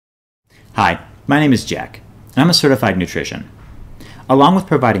Hi, my name is Jack, and I'm a certified nutrition. Along with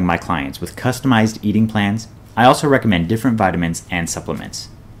providing my clients with customized eating plans, I also recommend different vitamins and supplements.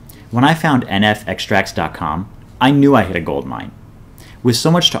 When I found nfextracts.com, I knew I hit a gold mine. With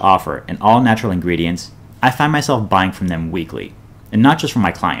so much to offer and all natural ingredients, I find myself buying from them weekly, and not just from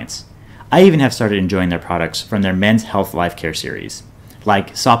my clients. I even have started enjoying their products from their Men's Health Life Care series,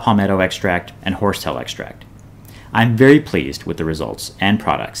 like saw palmetto extract and horsetail extract. I'm very pleased with the results and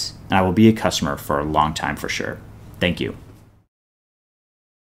products, and I will be a customer for a long time for sure. Thank you.